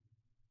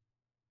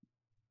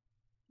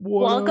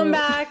Welcome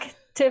back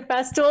to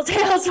Festival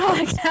Tales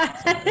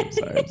Podcast. I'm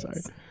sorry.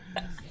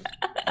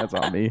 That's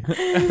on me.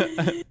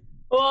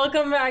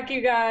 Welcome back,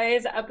 you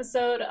guys.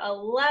 Episode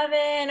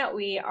 11.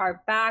 We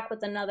are back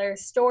with another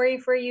story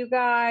for you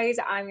guys.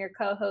 I'm your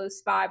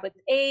co-host, Vibe with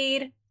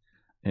Aid.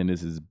 And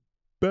this is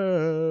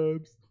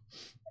Babs.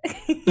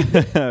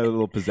 A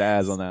little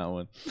pizzazz on that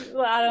one.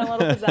 Adding a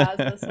little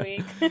pizzazz this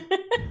week.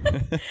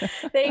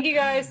 Thank you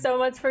guys so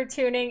much for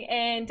tuning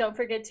in. Don't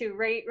forget to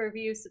rate,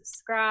 review,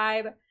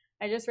 subscribe.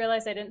 I just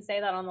realized I didn't say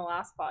that on the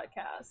last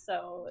podcast,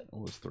 so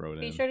let's throw it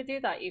in. Be sure to do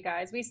that, you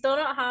guys. We still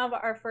don't have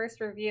our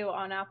first review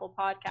on Apple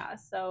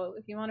Podcasts, so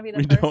if you want to be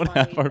the first one, we don't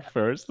have our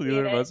first.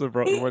 Neither of us have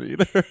brought one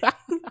either.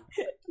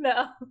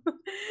 No.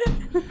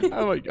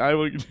 I'll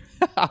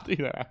do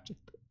that after.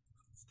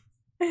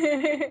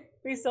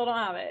 We still don't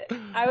have it.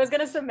 I was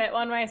gonna submit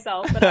one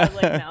myself, but I was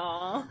like,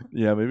 no.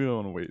 Yeah, maybe I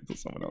want to wait until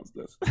someone else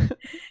does.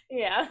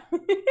 Yeah.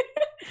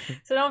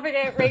 So don't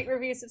forget, rate,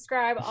 review,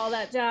 subscribe, all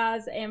that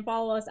jazz, and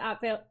follow us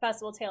at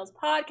Festival Tales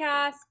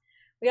Podcast.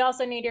 We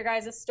also need your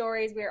guys'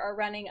 stories. We are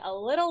running a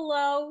little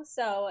low,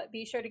 so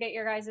be sure to get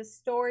your guys'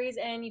 stories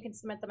in. You can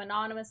submit them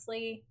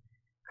anonymously.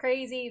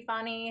 Crazy,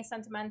 funny,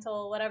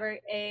 sentimental, whatever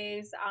it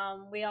is.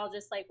 We all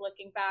just like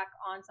looking back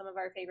on some of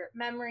our favorite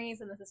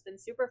memories, and this has been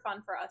super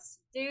fun for us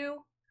to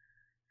do.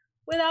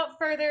 Without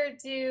further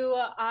ado,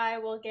 I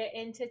will get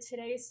into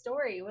today's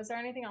story. Was there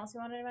anything else you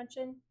wanted to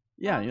mention?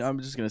 Yeah, I'm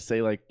just going to say,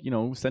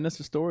 send us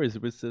your stories.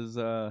 This is,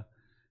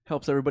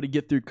 helps everybody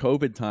get through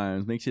COVID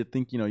times. Makes you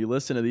think, you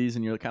listen to these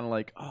and you're kind of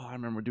like, oh, I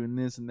remember doing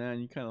this and that.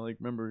 And you kind of like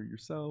remember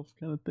yourself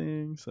kind of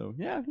thing. So,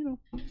 yeah,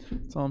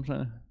 that's all I'm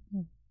trying to.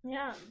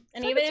 Yeah.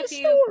 And even if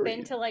you've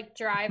been to like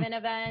drive-in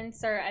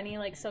events or any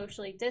like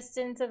socially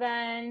distanced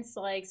events,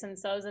 like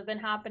since those have been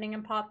happening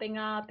and popping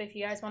up, if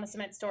you guys want to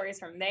submit stories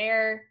from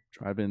there,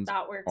 drive-ins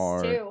that works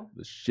are too.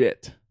 The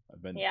shit.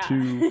 I've been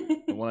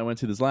to the one I went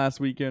to this last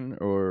weekend,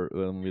 or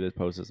when we did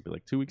post this,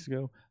 like 2 weeks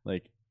ago.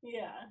 It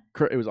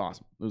was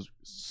awesome. It was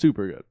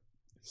super good.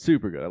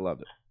 Super good. I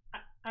loved it.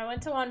 I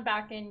went to one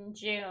back in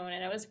June,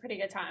 and it was a pretty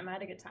good time. I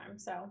had a good time.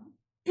 So,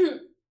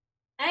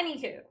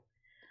 anywho.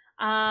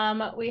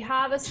 We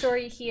have a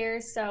story here,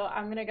 so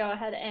I'm gonna go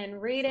ahead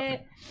and read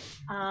it.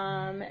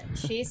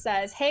 She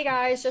says, "Hey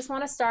guys, just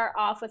want to start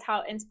off with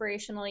how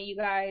inspirational you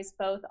guys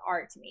both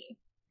are to me.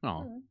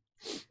 Oh,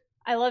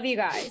 I love you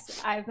guys.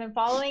 I've been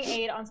following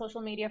Aid on social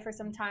media for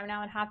some time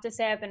now, and have to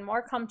say I've been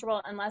more comfortable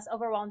and less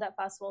overwhelmed at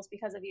festivals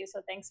because of you.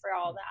 So thanks for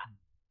all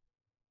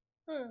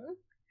that.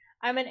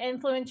 I'm an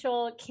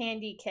influential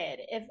candy kid.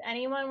 If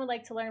anyone would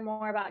like to learn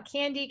more about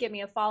candy, give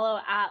me a follow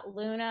at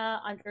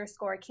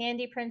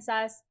Luna_Candy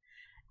Princess."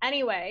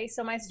 Anyway,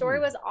 so my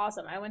story was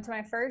awesome. I went to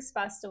my first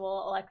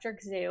festival,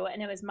 Electric Zoo,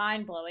 and it was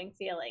mind-blowing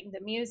feeling. The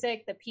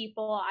music, the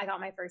people, I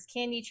got my first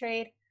candy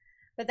trade.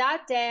 But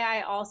that day,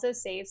 I also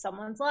saved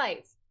someone's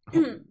life.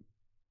 And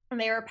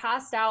they were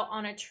passed out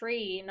on a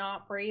tree,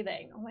 not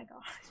breathing. Oh my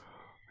gosh.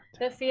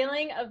 The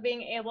feeling of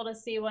being able to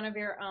see one of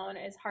your own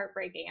is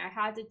heartbreaking. I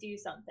had to do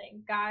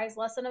something. Guys,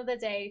 lesson of the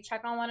day,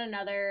 check on one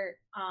another,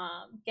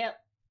 get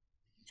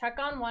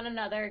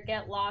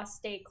lost,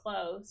 stay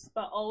close,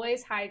 but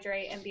always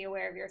hydrate and be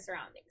aware of your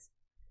surroundings.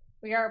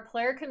 We are a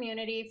player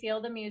community.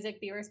 Feel the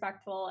music, be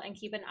respectful, and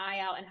keep an eye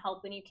out and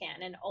help when you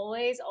can. And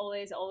always,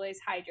 always, always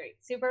hydrate.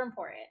 Super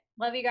important.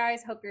 Love you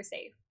guys. Hope you're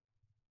safe.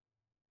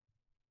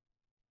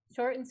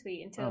 Short and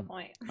sweet and to the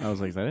point. I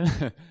was like,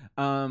 that.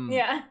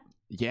 Yeah.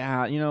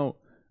 Yeah,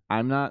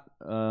 I'm not.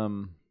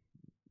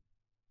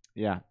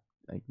 Yeah,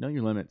 like know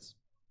your limits,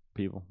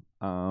 people.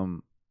 I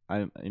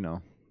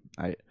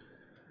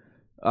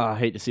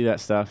hate to see that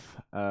stuff.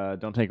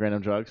 Don't take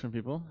random drugs from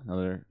people.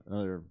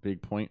 Another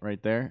big point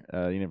right there.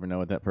 You never know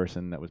what that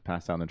person that was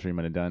passed out in the tree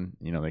might have done.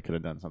 They could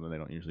have done something they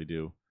don't usually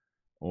do,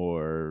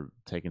 or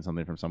taken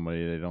something from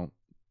somebody they don't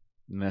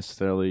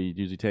necessarily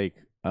usually take.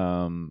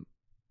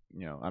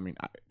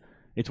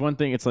 It's one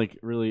thing. It's like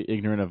really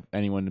ignorant of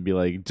anyone to be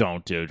like,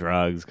 don't do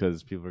drugs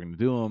because people are going to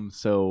do them.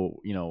 So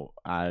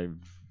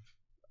I'm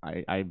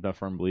a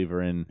firm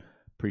believer in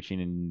preaching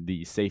in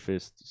the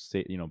safest,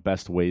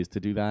 best ways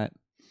to do that.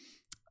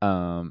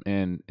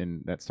 And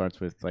that starts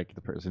with, like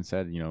the person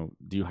said,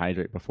 do you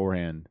hydrate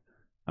beforehand?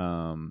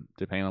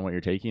 Depending on what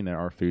you're taking, there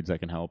are foods that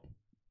can help.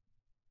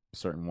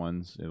 Certain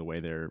ones, the way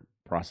they're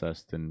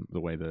processed and the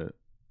way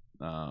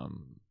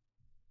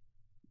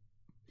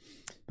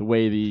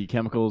the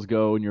chemicals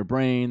go in your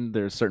brain,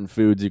 there's certain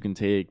foods you can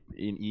take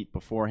and eat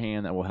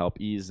beforehand that will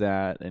help ease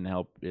that and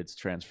help its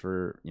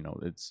transfer.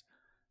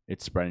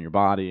 It's spread in your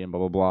body and blah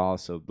blah blah.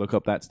 So look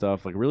up that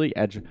stuff. Like really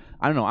I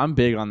don't know. I'm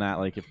big on that.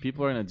 Like if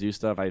people are gonna do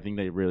stuff, I think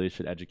they really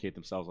should educate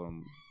themselves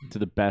to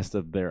the best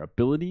of their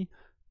ability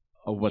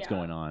of what's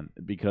going on.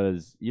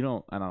 Because I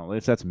don't know.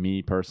 That's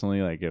me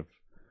personally. Like if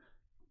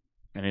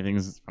I'm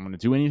gonna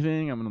do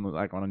anything, I'm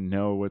gonna want to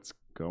know what's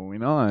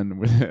going on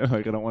with it.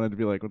 Like I don't want it to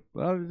be like,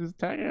 oh, just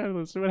tag it,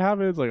 let's see what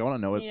happens. Like I want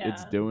to know what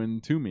it's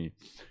doing to me.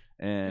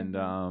 And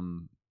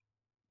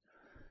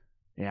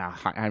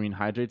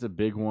hydrate's a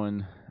big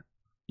one.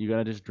 You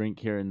gotta just drink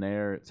here and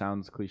there. It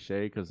sounds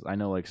cliche because I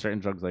know like certain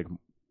drugs like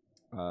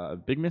A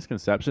big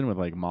misconception with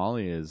like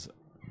Molly is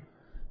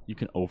you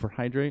can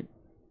overhydrate.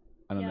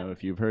 I don't Yeah. know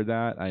if you've heard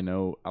that. I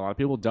know a lot of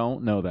people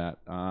don't know that,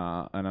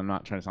 and I'm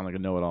not trying to sound like a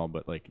know-it-all,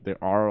 but like there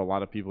are a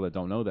lot of people that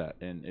don't know that,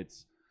 and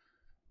it's,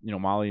 you know,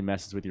 Molly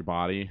messes with your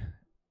body,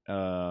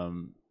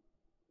 um,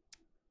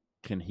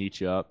 can heat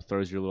you up,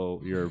 throws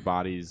your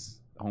body's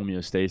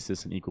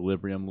homeostasis and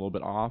equilibrium a little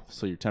bit off,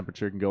 so your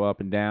temperature can go up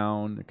and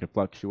down. It can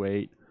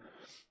fluctuate,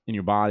 and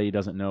your body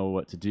doesn't know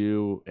what to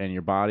do, and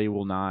your body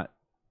will not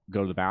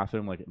go to the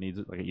bathroom like it needs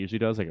it, like it usually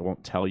does. Like it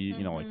won't tell you,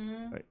 you know,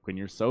 like when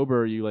you're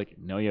sober, you like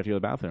know you have to go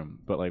to the bathroom,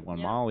 but like when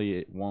Yeah. Molly,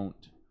 it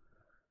won't.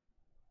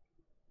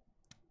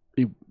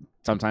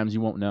 Sometimes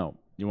you won't know.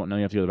 You won't know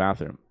you have to go to the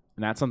bathroom,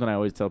 and that's something I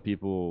always tell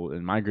people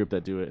in my group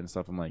that do it and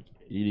stuff. I'm like,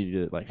 you need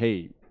to like,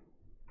 hey,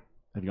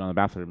 have you gone to the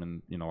bathroom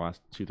in, you know,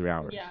 last 2-3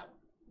 hours? Yeah.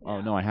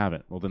 Oh no, I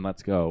haven't. Well, then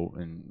let's go,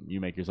 and you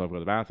make yourself go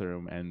to the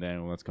bathroom, and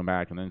then let's come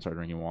back and then start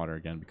drinking water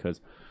again, because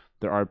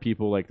there are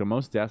people, like the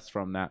most deaths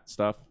from that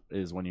stuff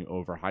is when you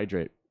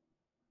overhydrate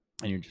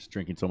and you're just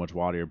drinking so much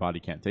water your body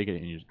can't take it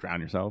and you just drown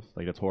yourself.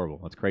 Like that's horrible.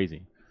 That's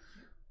crazy.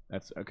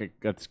 That's okay.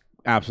 That's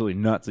absolutely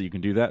nuts that you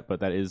can do that, but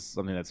that is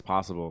something that's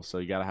possible. So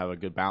you got to have a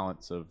good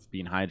balance of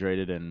being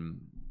hydrated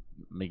and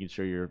making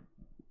sure you're,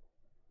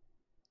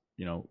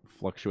 you know,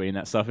 fluctuating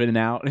that stuff in and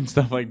out and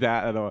stuff like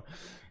that. I don't,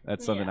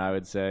 that's something I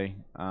would say.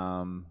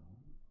 And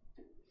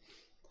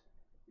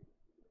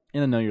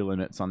then know your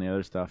limits on the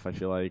other stuff. I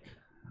feel like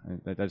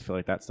I just feel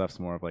like that stuff's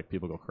more of like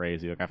people go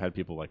crazy. Like I've had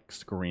people like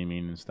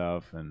screaming and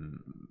stuff, and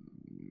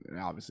they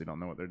obviously don't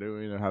know what they're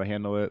doing or how to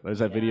handle it. There's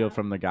that video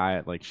from the guy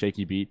at like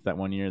Shaky Beats that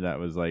one year that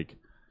was like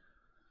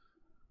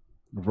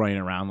running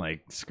around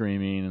like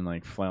screaming and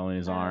like flailing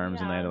his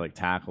arms, and they had to like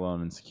tackle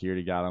him, and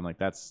security got him. Like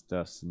that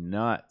stuff's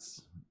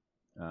nuts.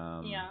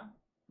 Know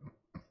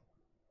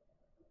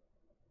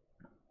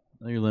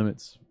your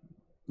limits.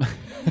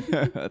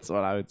 That's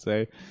what I would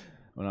say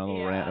when I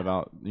will rant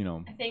about, you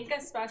know. I think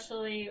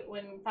especially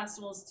when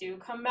festivals do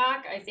come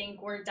back, I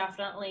think we're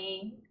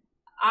definitely,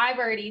 I've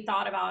already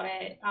thought about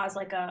it as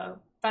like a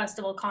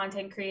festival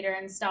content creator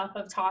and stuff,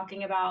 of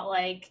talking about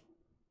like,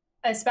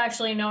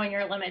 especially knowing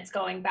your limits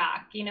going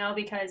back, you know,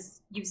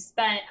 because you've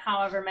spent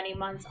however many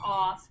months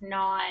off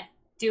not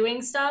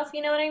doing stuff,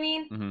 you know what I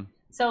mean? Mm-hmm.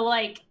 So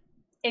like,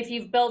 if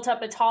you've built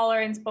up a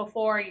tolerance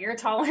before, your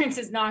tolerance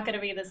is not going to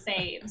be the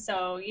same.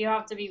 So you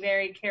have to be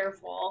very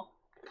careful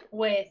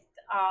with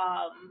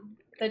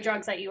the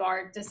drugs that you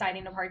are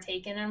deciding to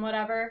partake in and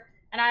whatever.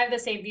 And I have the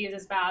same views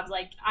as Babs.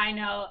 Like, I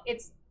know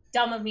it's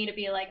dumb of me to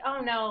be like,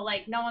 oh no,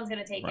 like no one's going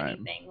to take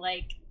anything.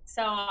 Like,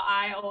 so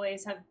I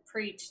always have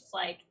preached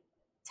like,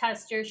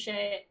 test your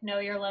shit, know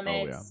your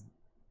limits,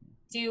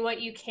 do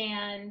what you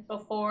can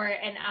before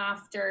and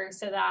after,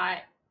 so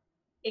that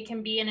it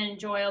can be an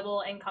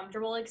enjoyable and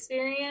comfortable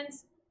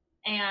experience,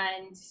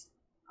 and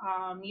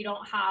you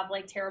don't have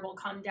like terrible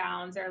come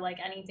downs or like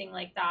anything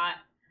like that,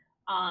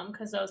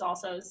 because those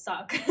also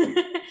suck.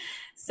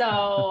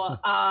 So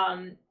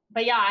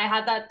but yeah, I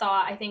had that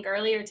thought, I think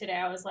earlier today.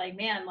 I was like,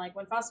 man, like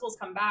when festivals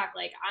come back,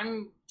 like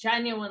I'm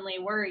genuinely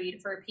worried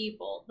for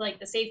people,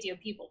 like the safety of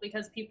people,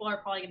 because people are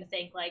probably going to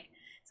think like,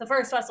 it's the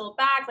first festival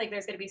back, like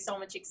there's going to be so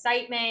much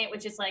excitement,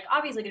 which is like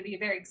obviously going to be a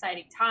very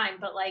exciting time,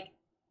 but like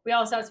we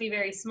also have to be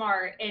very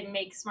smart and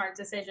make smart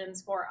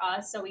decisions for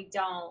us, so we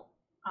don't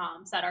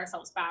set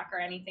ourselves back or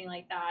anything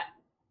like that.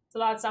 So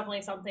that's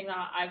definitely something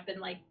that I've been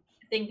like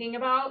thinking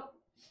about.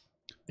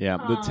 Yeah,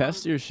 the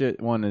test your shit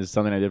one is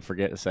something I did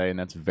forget to say, and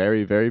that's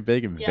very, very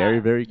big and very,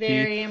 very key.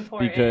 Very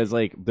important. Because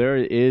like there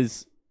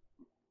is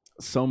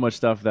so much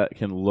stuff that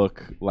can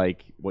look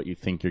like what you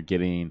think you're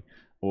getting,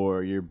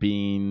 or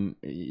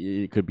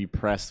it could be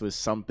pressed with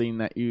something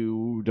that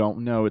you don't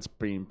know it's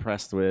being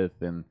pressed with,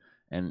 and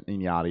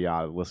yada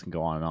yada. The list can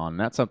go on and on. And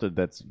that's something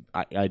that's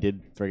I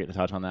did forget to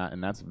touch on that,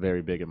 and that's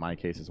very big in my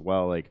case as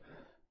well. Like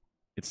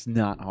it's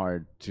not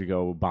hard to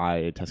go buy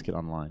a test kit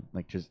online.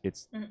 Like just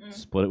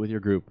split it with your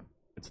group.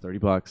 It's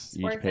 $30.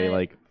 You each pay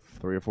like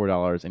 $3 or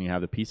 $4, and you have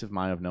the peace of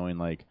mind of knowing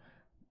like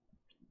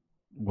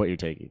what you're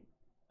taking,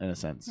 in a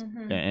sense.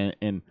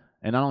 And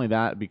not only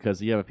that,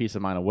 because you have a peace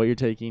of mind of what you're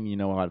taking, you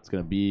know how it's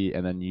going to be,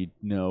 and then you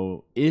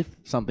know if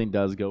something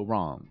does go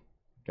wrong,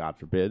 God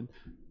forbid,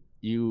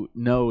 you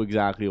know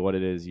exactly what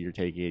it is you're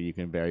taking. You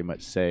can very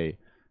much say,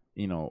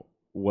 you know,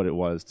 what it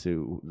was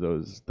to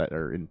those that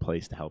are in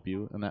place to help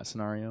you in that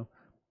scenario.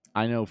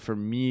 I know for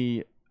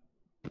me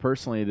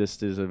personally,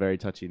 this is a very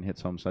touchy and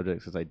hits home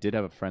subject, because I did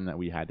have a friend that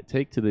we had to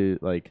take to the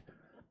like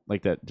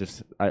that.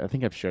 Just I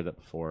think I've shared that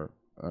before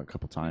a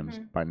couple times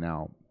by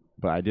now,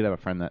 but I did have a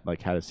friend that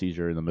like had a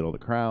seizure in the middle of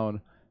the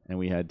crowd, and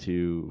we had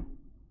to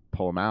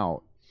pull him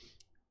out.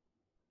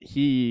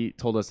 He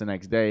told us the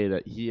next day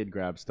that he had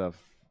grabbed stuff.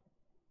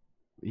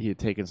 He had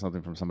taken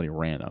something from somebody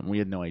random. We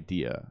had no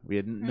idea.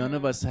 None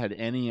of us had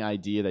any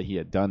idea that he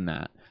had done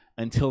that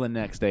until the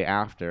next day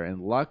after.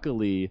 And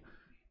luckily,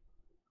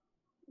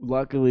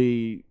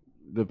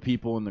 the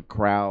people in the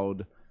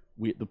crowd,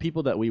 the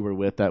people that we were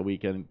with that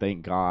weekend,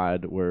 thank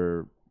God,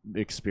 were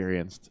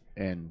experienced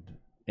and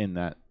in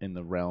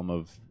the realm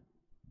of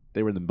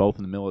they were both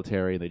in the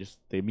military.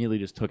 They immediately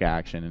just took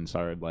action and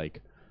started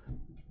like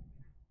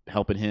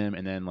helping him,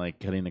 and then like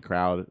getting the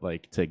crowd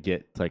like to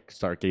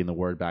start getting the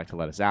word back to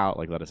let us out,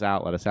 let us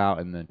out,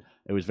 and then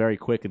it was very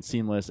quick and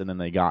seamless. And then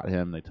they got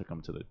him, they took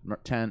him to the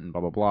tent and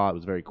blah blah blah. It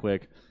was very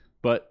quick,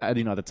 but at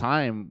the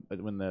time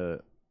when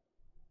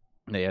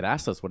they had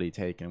asked us what did he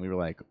take, and we were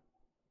like,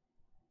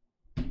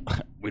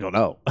 we don't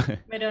know.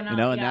 We don't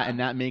know. And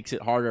that makes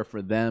it harder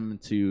for them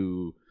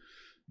to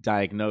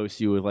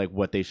diagnose you with like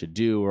what they should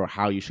do or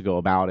how you should go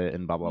about it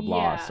and blah blah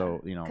blah. So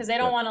because they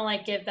don't want to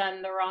like give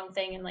them the wrong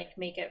thing and like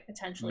make it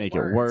potentially it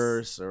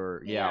worse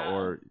or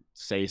or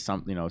say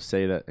something,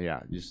 say that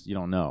you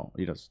don't know.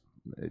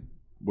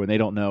 When they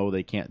don't know,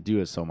 they can't do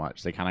it so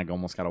much. They kind of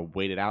almost got to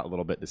wait it out a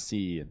little bit to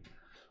see,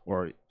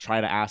 or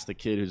try to ask the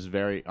kid who's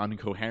very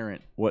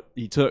incoherent what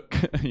he took.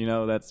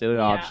 That's the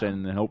other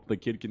option, and hope the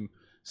kid can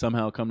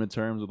somehow come to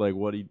terms with like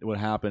what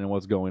happened and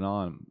what's going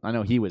on. I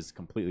know he was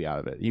completely out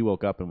of it. He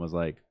woke up and was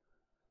like,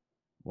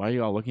 "Why are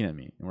you all looking at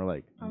me?" And we're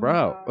like,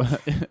 "Bro,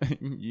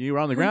 you were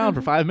on the ground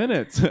for 5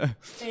 minutes."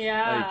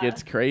 Yeah, like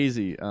it's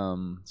crazy.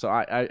 So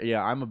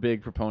I'm a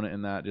big proponent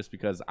in that, just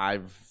because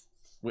I've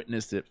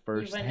witnessed it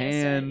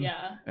firsthand.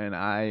 And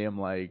I am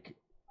like,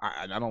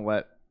 I don't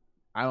let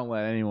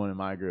anyone in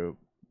my group.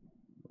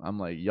 I'm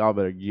like, y'all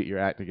better get your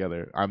act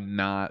together. I'm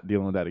not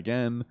dealing with that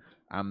again.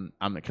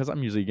 Because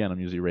I'm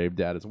usually rave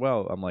dad as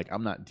well. I'm like,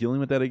 I'm not dealing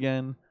with that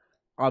again.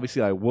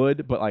 Obviously I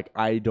would, but like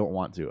I don't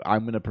want to.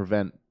 I'm gonna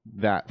prevent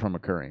that from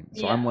occurring.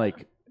 So I'm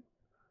like,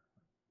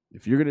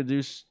 if you're gonna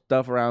do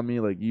stuff around me,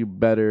 like you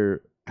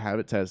better have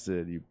it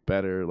tested. You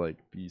better like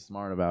be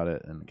smart about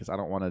it, and because I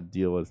don't want to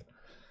deal with.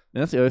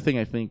 And that's the other thing,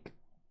 I think.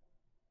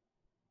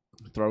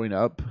 Throwing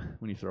up,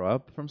 when you throw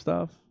up from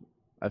stuff,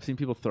 I've seen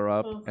people throw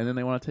up and then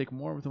they want to take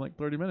more within like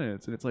 30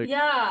 minutes. And it's like,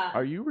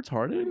 are you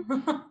retarded?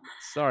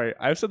 Sorry,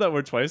 I've said that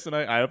word twice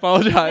tonight. I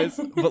apologize.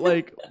 But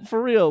like,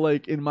 for real,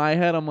 like in my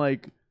head, I'm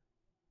like,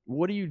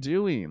 what are you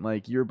doing?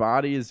 Like your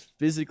body is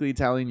physically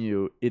telling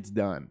you it's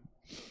done.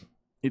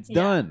 It's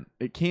done.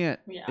 It can't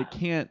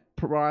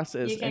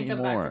process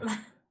anymore.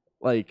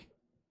 Like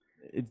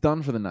it's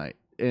done for the night.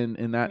 And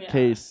in that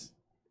case,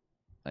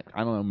 like,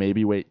 I don't know,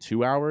 maybe wait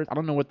 2 hours. I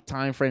don't know what the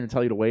time frame to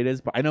tell you to wait is,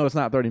 but I know it's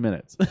not 30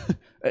 minutes.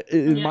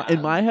 in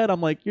my head,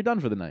 I'm like, you're done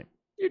for the night.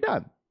 You're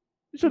done.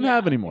 You shouldn't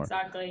have any more.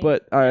 Exactly.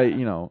 But I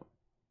don't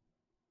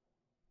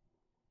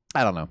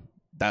know.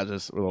 That's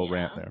just a little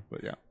rant there,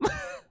 but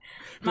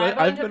My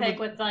bone to pick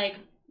with like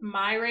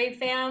my rave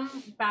fam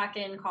back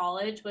in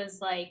college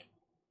was like,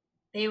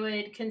 they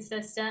would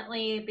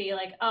consistently be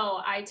like,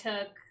 oh, I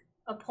took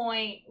a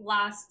point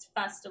last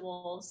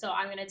festival, so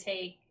I'm going to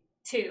take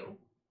 2.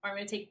 Or I'm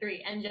going to take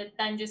 3, and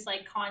then just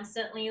like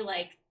constantly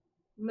like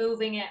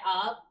moving it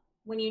up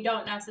when you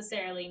don't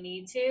necessarily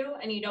need to,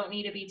 and you don't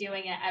need to be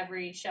doing it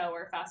every show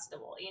or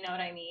festival. You know what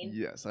I mean?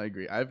 Yes, I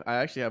agree. I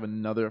actually have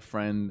another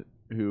friend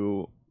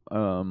who,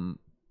 I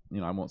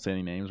won't say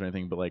any names or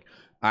anything, but like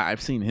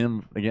I've seen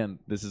him again.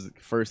 This is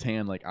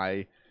firsthand. Like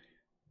I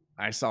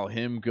saw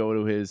him go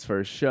to his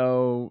first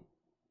show,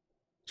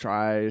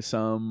 try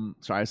some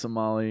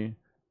Molly,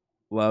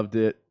 loved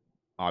it,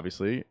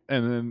 obviously,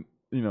 and then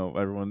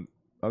everyone.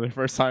 The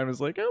first time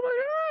is like, oh my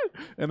god,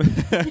 and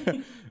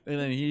then, and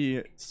then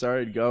he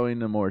started going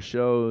to more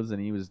shows, and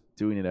he was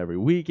doing it every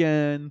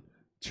weekend,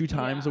 2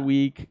 times a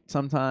week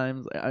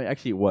sometimes.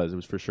 It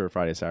was for sure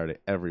Friday, Saturday,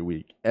 every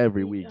week,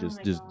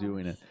 just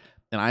doing it.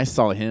 And I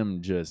saw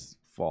him just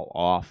fall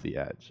off the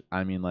edge.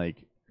 I mean,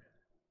 like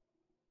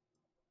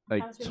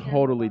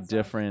totally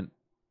different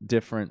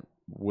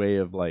way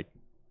of like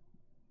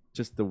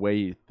just the way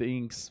he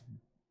thinks,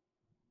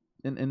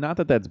 and not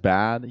that that's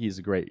bad. He's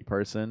a great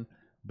person.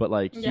 But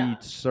like he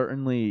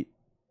certainly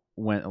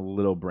went a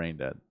little brain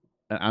dead.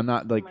 And I'm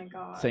not like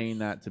saying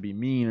that to be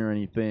mean or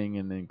anything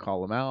and then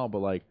call him out,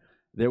 but like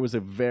there was a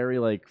very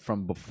like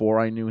from before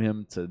I knew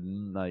him to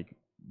like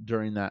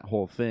during that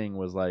whole thing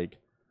was like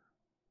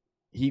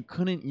he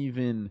couldn't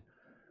even.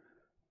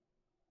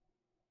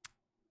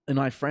 And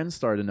my friends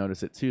started to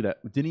notice it too,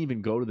 that didn't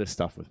even go to this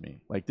stuff with me.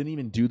 Like didn't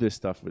even do this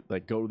stuff with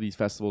like go to these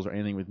festivals or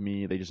anything with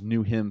me. They just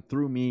knew him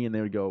through me, and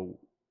they would go, "What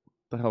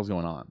the hell's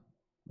going on?"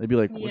 They'd be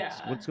like,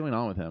 what's going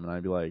on with him? And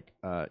I'd be like,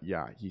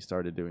 he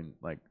started doing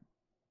like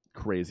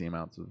crazy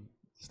amounts of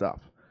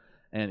stuff.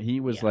 And he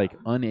was like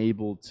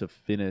unable to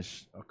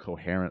finish a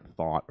coherent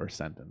thought or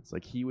sentence.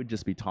 Like he would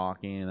just be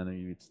talking, and then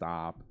he would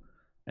stop,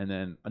 and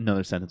then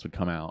another sentence would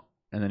come out,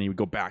 and then he would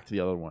go back to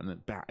the other one. And then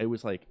back. It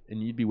was like,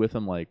 and you'd be with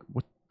him like,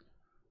 what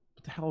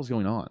the hell is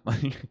going on?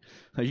 Like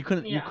you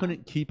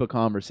couldn't keep a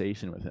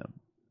conversation with him.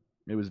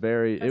 It was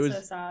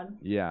so sad.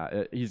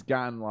 Yeah, he's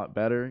gotten a lot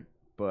better,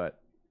 but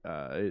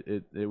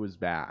it was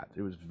bad.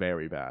 It was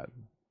very bad.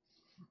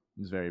 It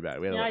was very bad.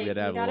 We had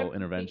to have a little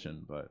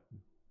intervention, but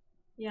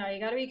you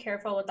got to be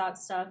careful with that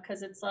stuff,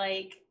 because it's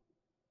like,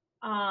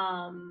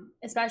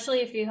 especially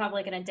if you have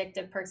like an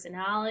addictive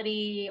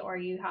personality, or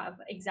you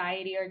have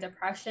anxiety or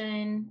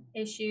depression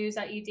issues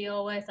that you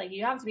deal with, like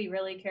you have to be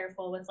really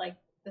careful with like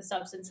the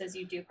substances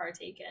you do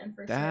partake in,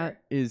 for That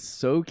sure. is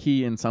so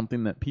key and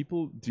something that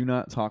people do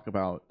not talk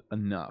about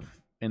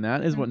enough. And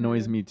that is what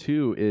annoys me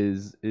too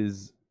is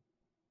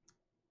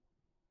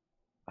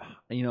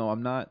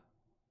I'm not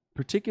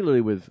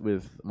particularly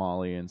with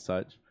Molly and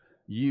such.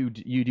 You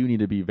do need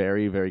to be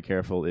very, very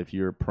careful if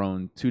you're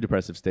prone to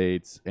depressive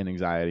states and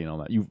anxiety and all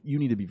that. You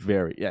need to be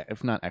very,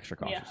 if not extra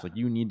cautious. Yeah. Like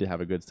you need to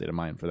have a good state of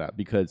mind for that,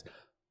 because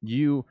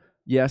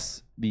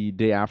yes, the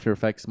day after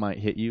effects might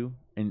hit you,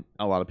 and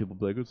a lot of people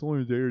be like, it's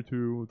only a day or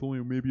two, it's only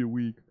maybe a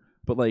week.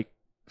 But like,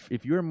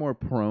 if you're more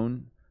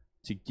prone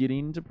to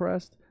getting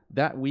depressed,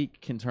 that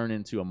week can turn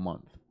into a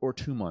month or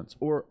 2 months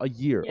or a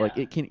year. Yeah. Like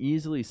it can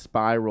easily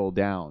spiral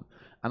down.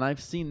 And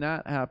I've seen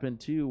that happen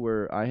too,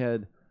 where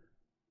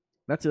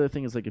that's the other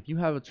thing, is like if you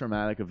have a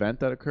traumatic event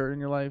that occurred in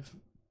your life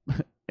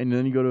and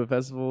then you go to a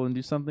festival and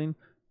do something,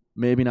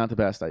 maybe not the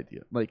best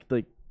idea. Like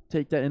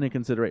take that into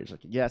consideration.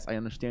 Like, yes, I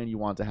understand you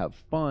want to have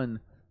fun,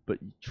 but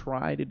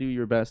try to do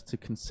your best to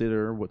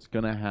consider what's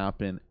going to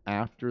happen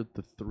after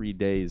the 3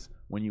 days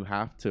when you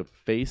have to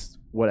face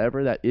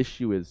whatever that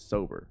issue is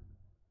sober.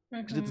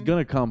 Because it's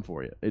going to come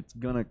for you. It's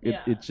going to,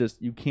 it's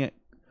just, you can't,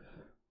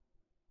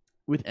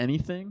 with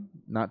anything,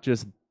 not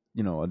just,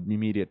 an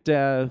immediate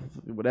death,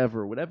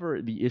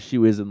 whatever the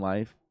issue is in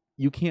life,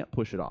 you can't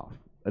push it off.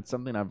 That's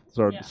something I've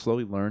started to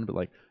slowly learn, but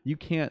like, you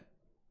can't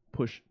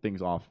push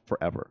things off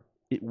forever.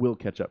 It will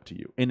catch up to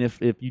you. And if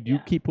you do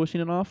keep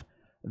pushing it off,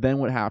 then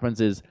what happens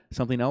is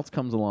something else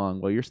comes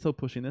along. Well, you're still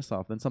pushing this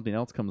off. Then something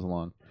else comes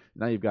along.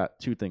 Now you've got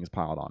 2 things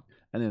piled on,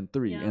 and then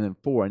 3, and then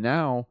 4. And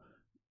now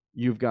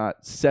you've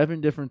got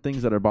 7 different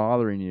things that are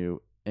bothering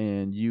you,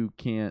 and you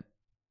can't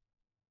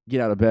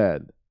get out of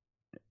bed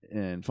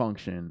and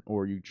function,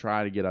 or you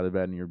try to get out of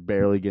bed and you're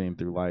barely getting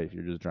through life.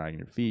 You're just dragging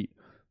your feet,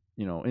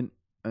 and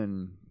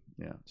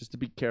just to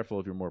be careful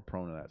if you're more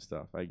prone to that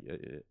stuff.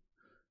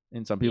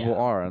 And some people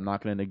are. I'm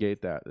not going to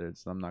negate that.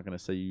 I'm not going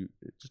to say you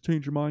just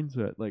change your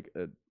mindset. Like,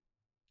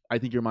 I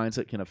think your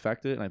mindset can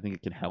affect it, and I think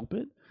it can help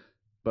it.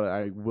 But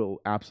I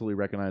will absolutely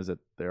recognize that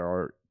there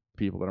are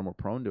people that are more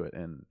prone to it,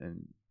 and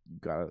you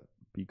gotta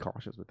be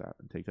cautious with that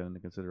and take that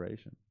into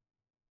consideration.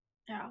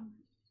 Yeah,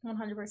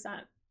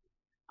 100%.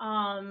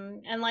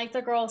 And like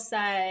the girl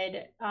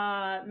said,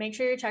 make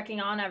sure you're checking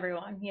on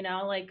everyone,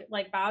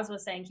 like Baz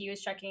was saying, he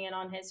was checking in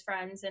on his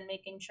friends and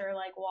making sure,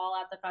 like, while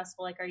at the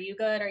festival, like, are you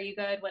good?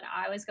 When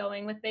I was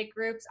going with big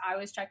groups, I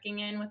was checking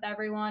in with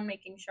everyone,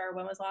 making sure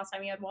when was the last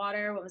time you had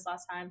water, when was the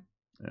last time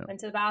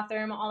went to the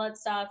bathroom, all that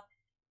stuff.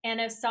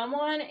 And if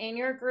someone in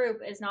your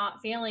group is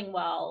not feeling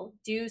well,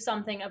 do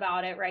something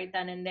about it right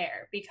then and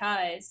there,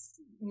 because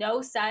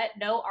no set,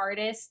 no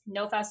artist,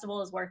 no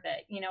festival is worth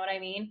it. You know what I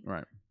mean?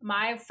 Right.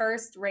 My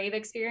first rave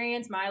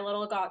experience, my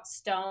little got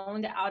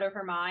stoned out of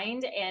her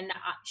mind, and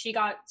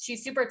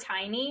she's super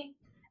tiny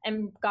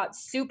and got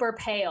super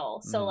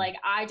pale. So like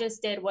I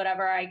just did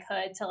whatever I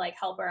could to like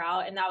help her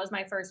out, and that was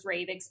my first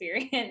rave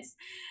experience.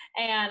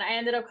 And I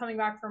ended up coming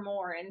back for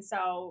more. And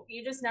so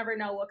you just never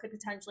know what could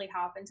potentially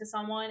happen to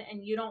someone,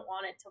 and you don't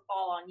want it to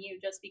fall on you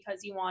just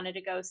because you wanted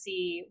to go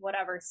see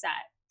whatever set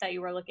that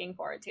you were looking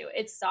forward to.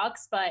 It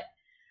sucks, but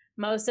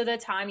most of the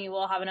time you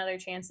will have another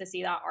chance to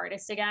see that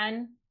artist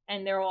again,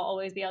 and there will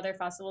always be other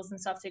festivals and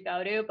stuff to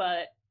go to,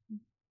 but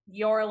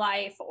your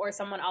life or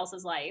someone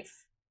else's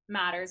life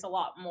matters a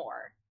lot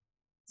more.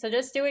 So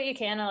just do what you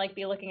can to like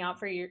be looking out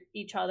for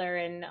each other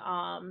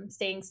and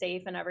staying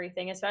safe and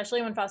everything,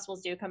 especially when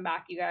festivals do come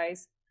back, you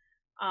guys.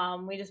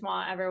 We just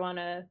want everyone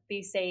to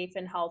be safe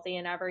and healthy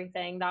and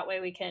everything. That way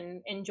we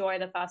can enjoy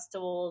the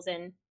festivals,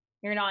 and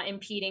you're not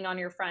impeding on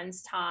your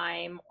friends'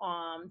 time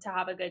to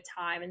have a good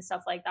time and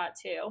stuff like that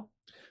too.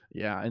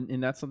 Yeah,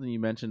 and that's something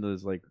you mentioned,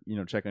 is like,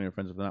 check on your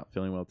friends if they're not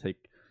feeling well.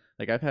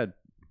 I've had,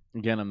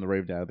 again, I'm the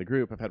rave dad of the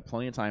group. I've had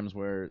plenty of times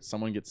where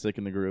someone gets sick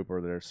in the group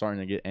or they're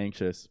starting to get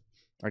anxious.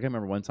 I can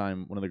remember one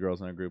time one of the girls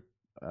in our group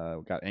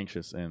got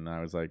anxious, and I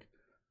was like,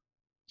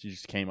 she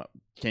just came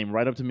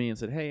right up to me and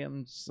said, "Hey,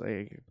 I'm just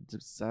like,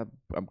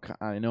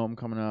 I know I'm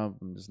coming up.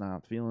 I'm just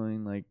not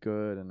feeling like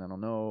good, and I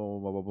don't know,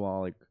 blah blah blah.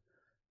 Like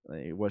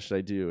what should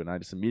I do?" And I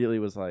just immediately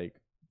was like,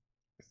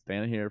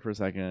 "Stand here for a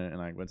second," and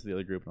I went to the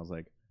other group and I was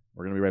like,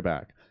 "We're gonna be right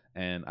back."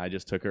 And I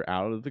just took her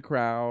out of the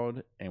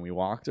crowd, and we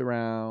walked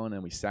around,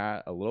 and we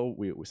sat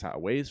we sat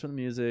away from the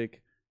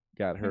music,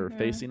 got her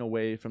facing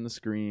away from the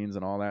screens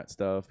and all that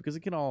stuff, because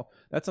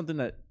that's something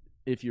that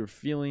if you're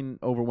feeling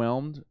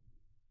overwhelmed,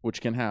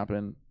 which can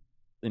happen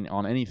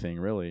on anything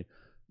really,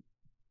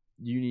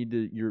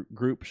 your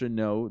group should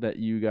know that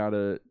you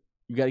gotta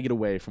get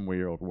away from where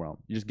you're overwhelmed.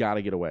 You just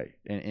gotta get away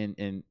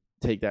and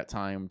take that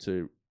time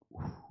to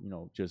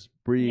just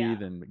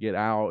breathe and get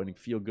out and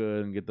feel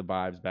good and get the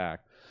vibes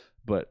back.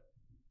 But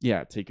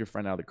yeah, take your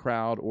friend out of the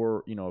crowd,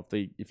 or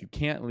if you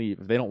can't leave,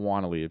 if they don't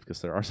want to leave, because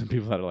there are some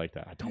people that are like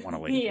that. I don't want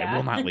to leave. I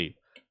will not leave.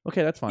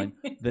 Okay, that's fine.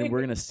 Then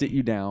we're gonna sit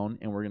you down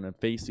and we're gonna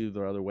face you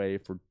the other way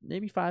for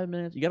maybe 5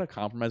 minutes. You gotta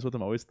compromise with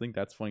them. I always think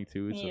that's funny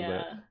too. So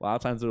that a lot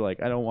of times they're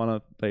like, I don't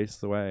want to face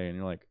the way, and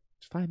you're like,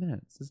 just 5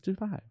 minutes. Let's do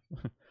 5.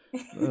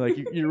 Like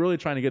you're really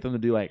trying to get them to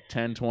do like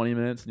 10, 20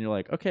 minutes, and you're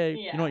like, okay,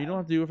 you know what, you don't Yeah.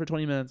 have to do it for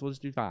 20 minutes. We'll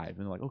just do 5. And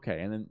they're like,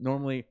 okay. And then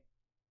normally,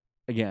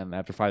 again,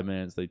 after 5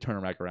 minutes, they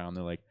turn back around.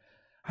 They're like,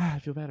 I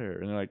feel better.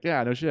 And they're like,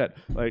 yeah, no shit.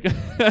 Like,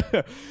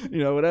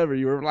 whatever.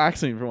 You were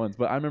relaxing for once.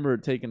 But I remember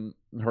taking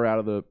her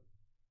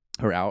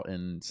out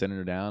and sitting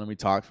her down, and we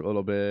talked for a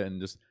little bit,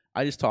 and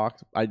I just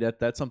talked.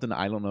 That's something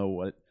I don't know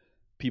what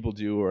people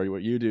do or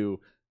what you do.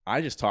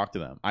 I just talk to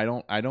them. I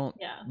don't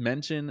Yeah.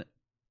 mention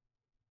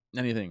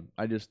anything.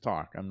 I just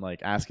talk. I'm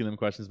like asking them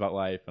questions about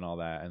life and all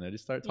that, and they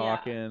just start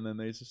talking, and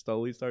they just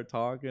slowly start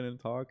talking and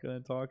talking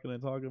and talking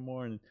and talking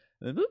more, and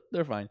then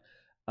they're fine.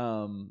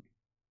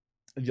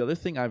 The other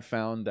thing I've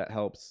found that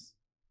helps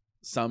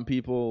some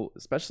people,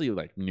 especially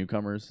like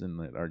newcomers and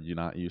that are you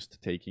not used to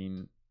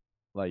taking,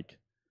 like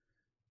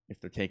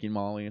if they're taking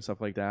Molly and stuff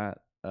like that,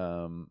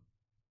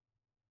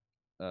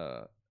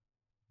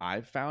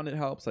 I've found it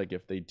helps like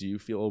if they do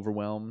feel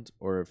overwhelmed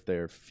or if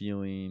they're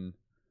feeling,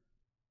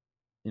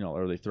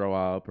 or they throw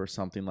up or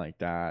something like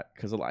that.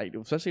 Because like,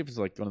 especially if it's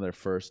like one of their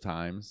first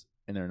times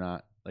and they're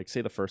not like,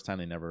 say the first time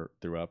they never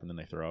threw up and then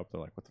they throw up,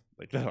 they're like,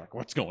 they're like,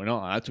 what's going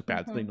on? I took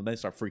bad thing. And they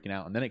start freaking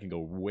out, and then it can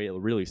go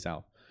really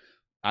south.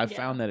 I've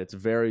found that it's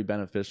very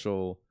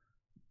beneficial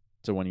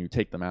to when you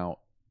take them out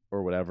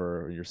or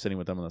whatever, or you're sitting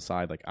with them on the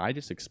side. Like I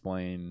just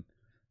explain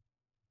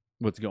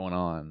what's going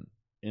on,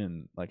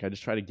 and like I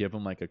just try to give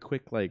them like a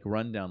quick like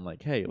rundown,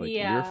 like, hey, like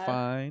you're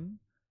fine.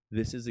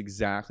 This is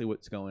exactly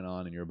what's going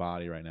on in your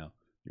body right now.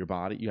 Your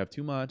body, you have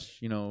too much.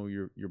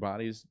 Your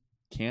body's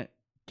can't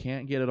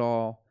get it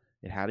all.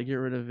 It had to get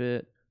rid of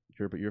it.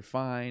 But you're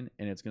fine,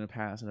 and it's gonna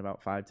pass in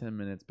about 5-10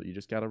 minutes. But you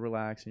just gotta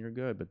relax, and you're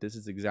good. But this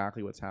is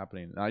exactly what's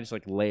happening. And I just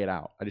like lay it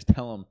out. I just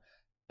tell them,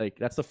 like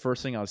that's the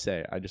first thing I'll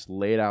say. I just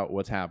lay it out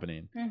what's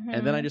happening,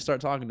 and then I just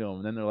start talking to them,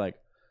 and then they're like,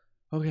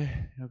 okay,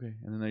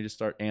 and then they just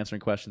start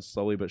answering questions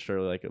slowly but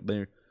surely. Like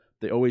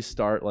they always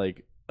start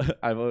like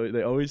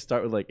they always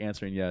start with like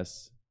answering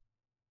yes,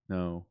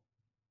 no,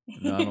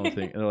 I don't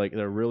think.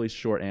 They're really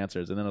short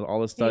answers, and then all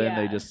of a sudden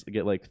they just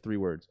get like 3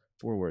 words,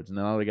 4 words, and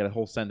then now they get a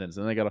whole sentence,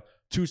 and then they got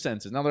 2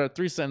 sentences. Now they're at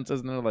 3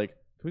 sentences, and they're like,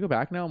 "Can we go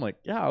back now?" I'm like,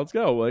 "Yeah, let's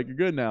go. Like you're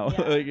good now."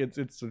 Like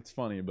it's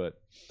funny,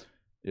 but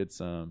it's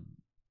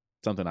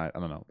something I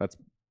don't know. That's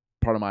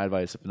part of my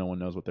advice if no one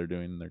knows what they're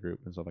doing in their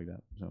group and stuff like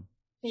that. So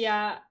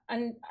yeah,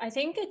 and I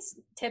think it's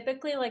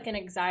typically like an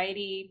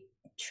anxiety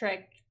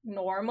trick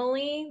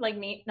normally, like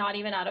not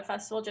even at a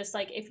festival, just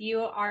like if you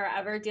are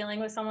ever dealing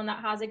with someone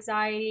that has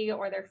anxiety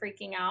or they're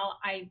freaking out,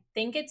 I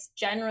think it's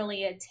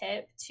generally a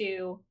tip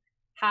to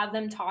have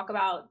them talk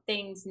about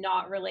things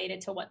not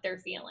related to what they're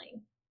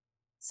feeling.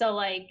 So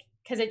like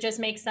because it just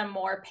makes them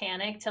more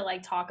panicked to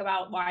like talk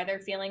about why they're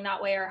feeling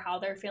that way or how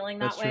they're feeling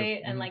that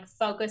way, and like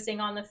focusing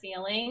on the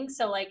feeling.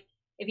 So like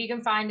if you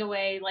can find a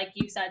way, like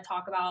you said,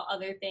 talk about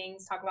other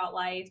things, talk about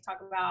life,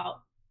 talk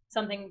about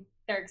something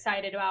they're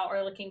excited about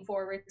or looking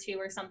forward to,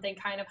 or something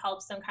kind of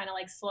helps them kind of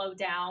like slow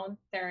down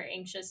their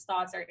anxious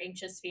thoughts or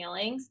anxious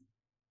feelings.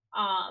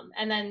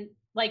 And then,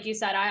 like you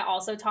said, I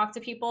also talk to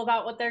people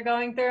about what they're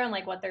going through and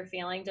like what they're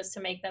feeling, just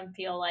to make them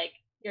feel like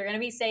you're going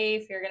to be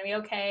safe, you're going to be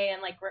okay.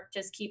 And like,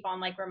 just keep on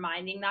like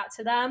reminding that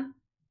to them.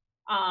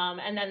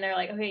 And then they're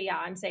like, okay, yeah,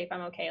 I'm safe.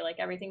 I'm okay. Like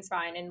everything's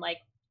fine. And like,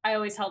 I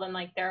always tell them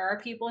like, there are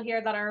people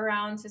here that are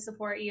around to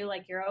support you.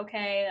 Like you're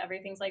okay.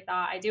 Everything's like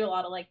that. I do a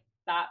lot of like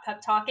that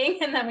pep talking,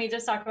 and then we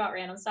just talk about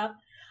random stuff.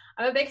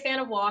 I'm a big fan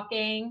of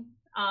walking.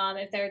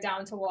 If they're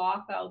down to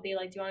walk, I'll be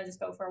like, do you want to just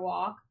go for a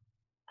walk?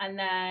 And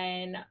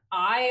then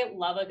I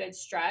love a good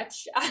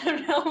stretch. I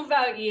don't know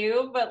about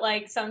you, but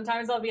like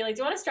sometimes I'll be like, do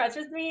you want to stretch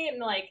with me? And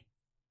like,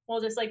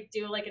 we'll just like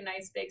do like a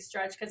nice big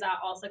stretch, because that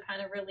also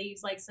kind of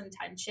relieves like some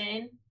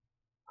tension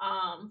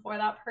for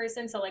that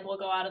person. So like we'll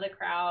go out of the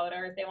crowd,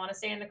 or if they want to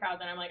stay in the crowd,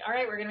 then I'm like, all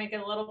right, we're gonna make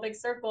it a little big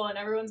circle and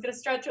everyone's gonna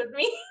stretch with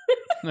me.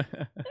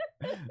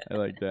 I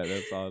like that.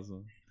 That's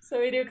awesome. So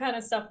we do kind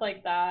of stuff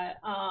like that.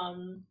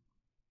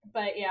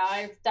 But yeah,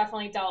 I've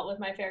definitely dealt with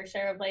my fair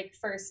share of like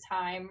first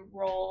time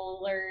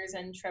rollers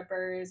and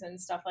trippers and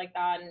stuff like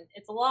that, and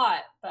it's a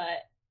lot,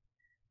 but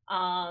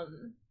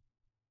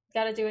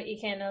got to do what you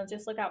can to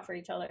just look out for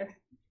each other.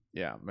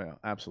 Yeah,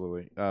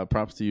 absolutely.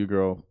 Props to you,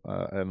 girl.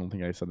 I don't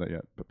think I said that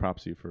yet, but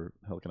props to you for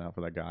looking out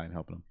for that guy and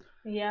helping him.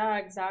 Yeah,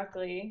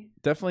 exactly.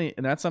 Definitely,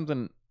 and that's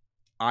something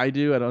I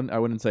do. I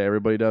wouldn't say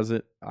everybody does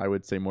it. I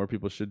would say more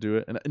people should do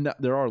it, and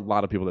there are a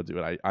lot of people that do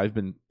it. I've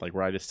been like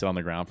where I just sit on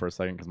the ground for a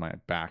second because my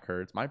back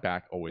hurts. My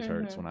back always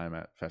hurts when I'm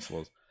at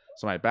festivals,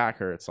 so my back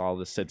hurts. So I'll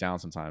just sit down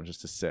sometimes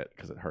just to sit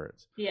because it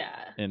hurts. Yeah.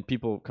 And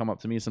people come up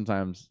to me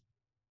sometimes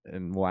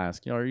and will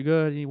ask, are you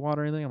good? Any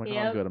water or anything? I'm like, oh,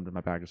 I'm good.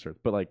 My back just hurts.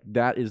 But like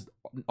that is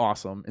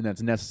awesome, and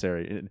that's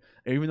necessary. And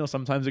even though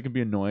sometimes it can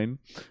be annoying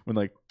when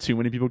like too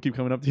many people keep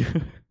coming up to you,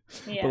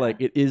 but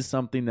like it is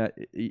something that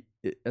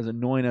as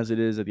annoying as it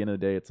is, at the end of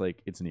the day, it's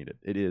like it's needed.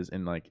 It is,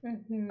 and like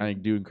I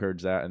do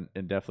encourage that,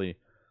 and definitely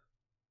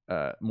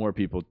more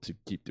people to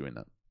keep doing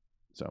that.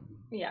 So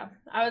yeah,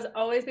 I was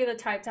always be the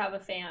type to have a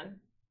fan.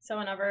 So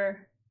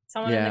whenever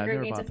someone in the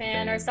group needs a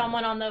fan, or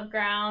someone on the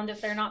ground, if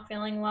they're not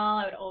feeling well,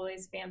 I would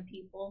always fan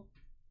people.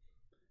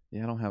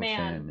 Yeah, I don't have a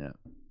fan yet.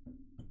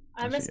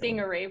 I miss being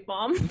a rave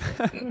mom.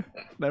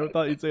 Never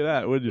thought you'd say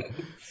that, would you?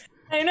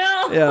 I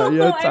know.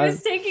 Yeah, I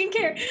miss taking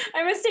care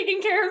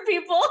of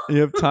people.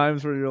 You have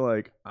times where you're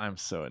like, I'm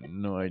so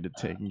annoyed at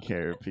taking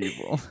care of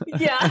people.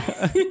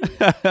 Yeah.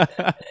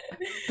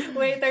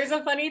 Wait, there's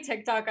a funny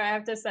TikTok I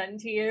have to send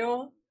to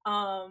you.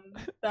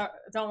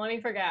 Don't let me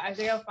forget. I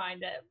think I'll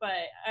find it, but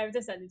I have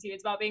to send it to you.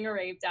 It's about being a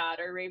rave dad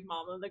or rave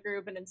mom of the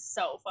group, and it's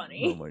so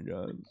funny. Oh my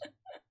god.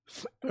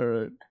 All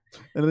right.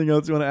 Anything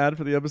else you want to add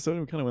for the episode?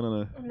 We kind of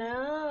went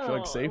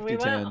on a safety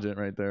tangent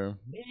right there.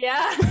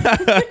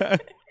 Yeah.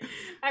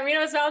 I mean, it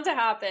was bound to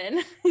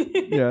happen.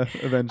 Yeah,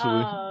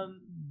 eventually.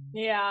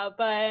 Yeah,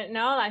 but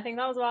no, I think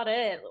that was about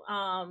it.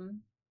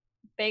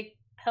 Big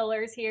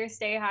pillars here: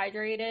 stay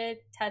hydrated,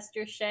 test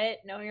your shit,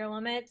 know your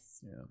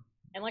limits,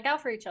 and look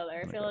out for each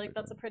other. I feel like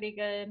that's a pretty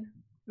good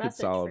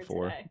message solid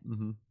for today.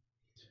 Mm-hmm.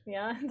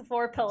 Yeah, the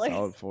 4 pillars.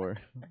 Solid 4.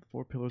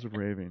 4 pillars of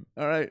raving.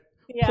 All right.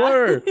 Yeah.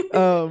 Plur.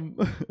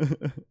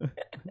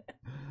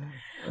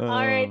 All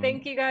right.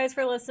 Thank you guys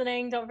for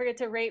listening. Don't forget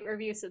to rate,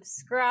 review,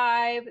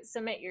 subscribe,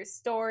 submit your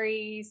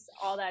stories,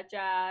 all that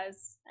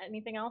jazz.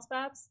 Anything else,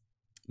 Babs?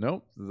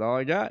 Nope. This is all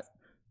I got.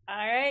 All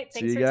right.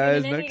 Thanks for tuning in, you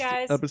guys. See you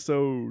guys next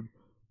episode.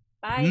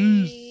 Bye.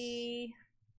 Peace.